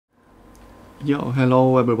Yo,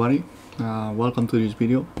 hello everybody, welcome to this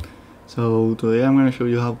video. So today I'm going to show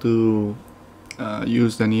you how to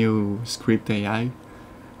use the new script AI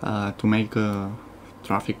to make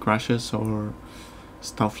traffic crashes or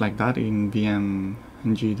stuff like that in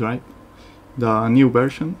BeamNG.drive. The new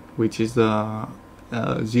version, which is the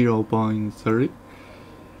 0.30,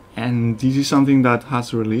 and this is something that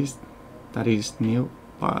has released that is new,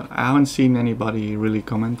 but I haven't seen anybody really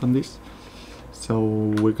comment on this, so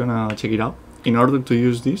we're gonna check it out. In order to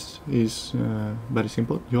use this is very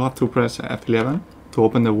simple. You have to press F11 to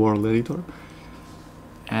open the world editor,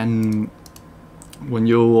 and when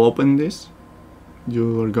you open this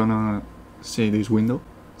you're gonna see this window,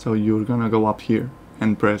 so you're gonna go up here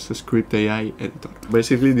and press script AI editor.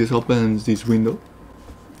 Basically this opens this window,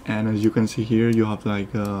 and as you can see here you have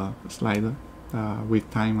like a slider with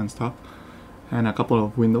time and stuff and a couple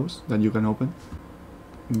of windows that you can open.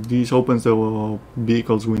 This opens the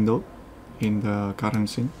vehicles window in the current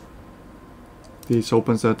scene. This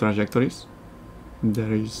opens the trajectories,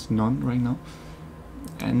 there is none right now,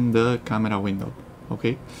 and the camera window.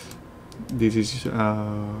 Okay, this is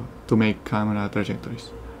to make camera trajectories.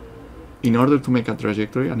 In order to make a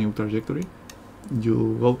trajectory, a new trajectory,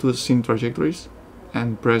 you go to the scene trajectories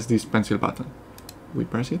and press this pencil button. We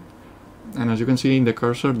press it, and as you can see in the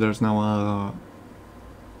cursor there's now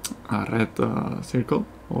a red circle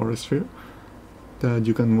or a sphere that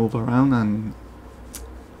you can move around and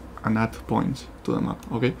add points to the map.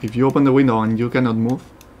 Okay, if you open the window and you cannot move,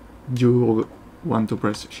 you want to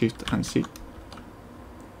press Shift and C.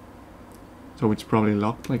 So it's probably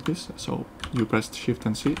locked like this, so you press Shift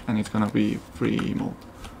and C and it's gonna be free mode.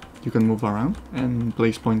 You can move around and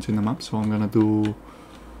place points in the map, so I'm gonna do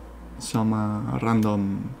some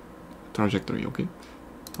random trajectory. Okay,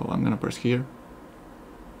 so I'm gonna press here,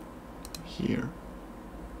 here,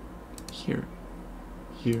 here,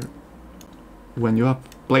 here. When you have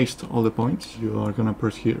placed all the points, you are gonna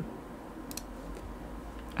press here,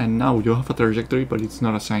 and now you have a trajectory, but it's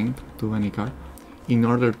not assigned to any car. In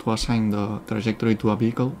order to assign the trajectory to a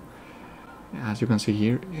vehicle, as you can see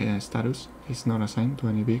here, status is not assigned to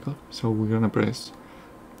any vehicle, so we're gonna press,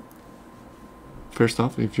 first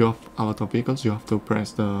off, if you have a lot of vehicles you have to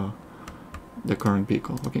press the current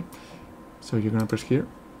vehicle. Okay, so you're gonna press here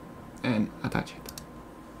and attach it.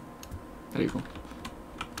 There you go.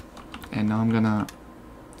 And now I'm gonna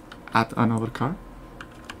add another car.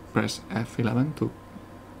 Press F11 to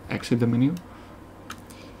exit the menu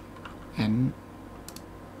and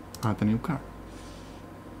add a new car.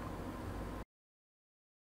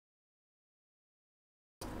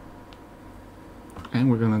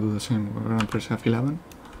 And we're gonna do the same. We're gonna press F11,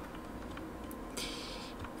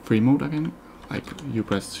 free mode again, like you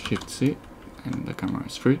press Shift C and the camera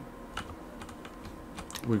is free.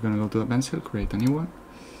 We're gonna go to the pencil, create a new one,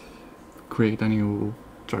 create a new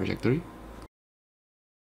trajectory.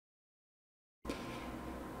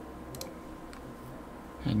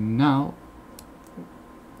 And now,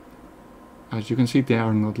 as you can see, they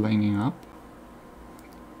are not lining up,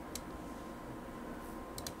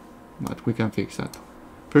 but we can fix that.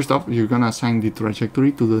 First off, you're gonna assign the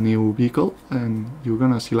trajectory to the new vehicle, and you're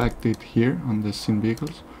gonna select it here on the scene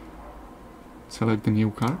vehicles. Select the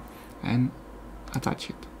new car and attach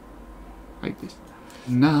it like this.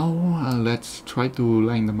 Now let's try to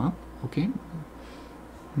line them up. Okay,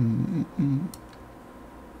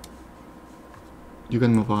 you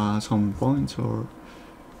can move some points, or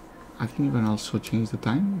I think you can also change the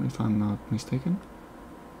time if I'm not mistaken.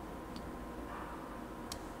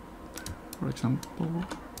 For example,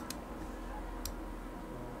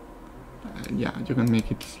 yeah, you can make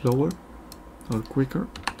it slower or quicker.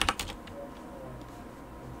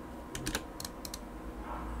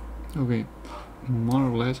 Okay, more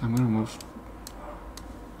or less I'm gonna move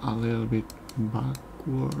a little bit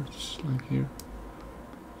backwards, like here.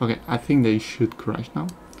 Okay, I think they should crash now.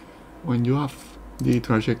 When you have the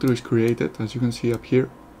trajectories created, as you can see up here,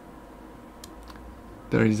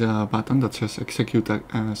 there is a button that says execute a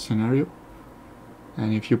scenario,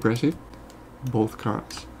 and if you press it, both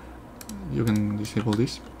cars, you can disable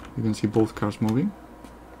this, you can see both cars moving.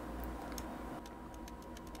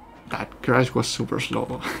 That crash was super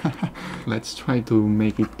slow. Let's try to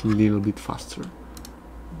make it a little bit faster.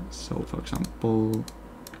 So for example,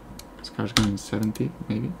 this car's going 70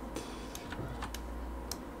 maybe,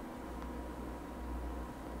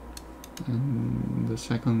 and the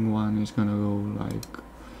second one is gonna go like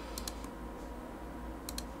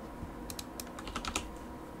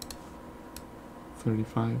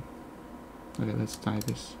 35. Okay, let's try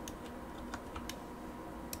this.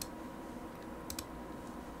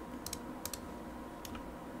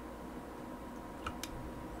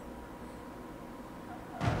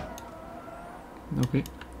 Okay,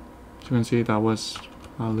 as you can see, that was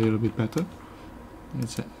a little bit better.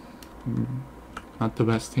 It's not the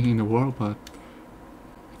best thing in the world, but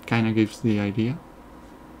it kind of gives the idea.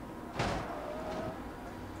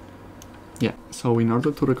 Yeah, so in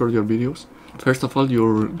order to record your videos, first of all,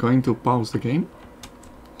 you're going to pause the game.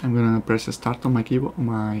 I'm gonna press start on my keyboard, on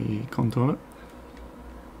my controller,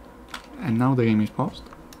 and now the game is paused.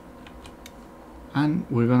 And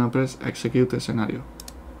we're gonna press execute the scenario.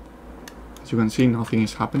 As you can see, nothing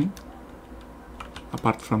is happening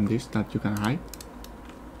apart from this that you can hide.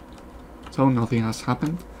 So nothing has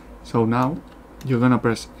happened. So now you're gonna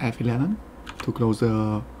press F11 to close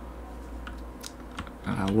the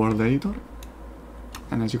world editor,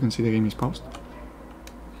 and as you can see, the game is paused.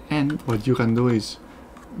 And what you can do is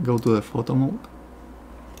go to the photo mode.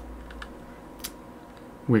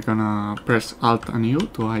 We're gonna press Alt and U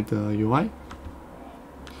to hide the UI,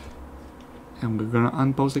 and we're gonna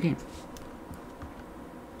unpause the game.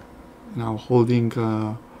 Now holding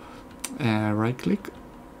right click,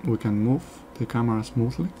 we can move the camera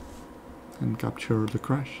smoothly and capture the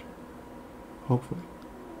crash, hopefully.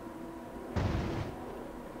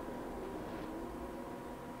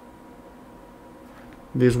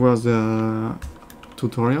 This was the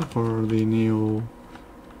tutorial for the new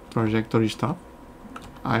trajectory stuff.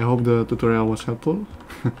 I hope the tutorial was helpful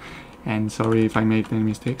and sorry if I made any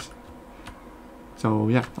mistakes. So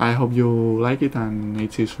yeah, I hope you like it and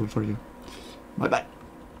it's useful for you. Bye bye.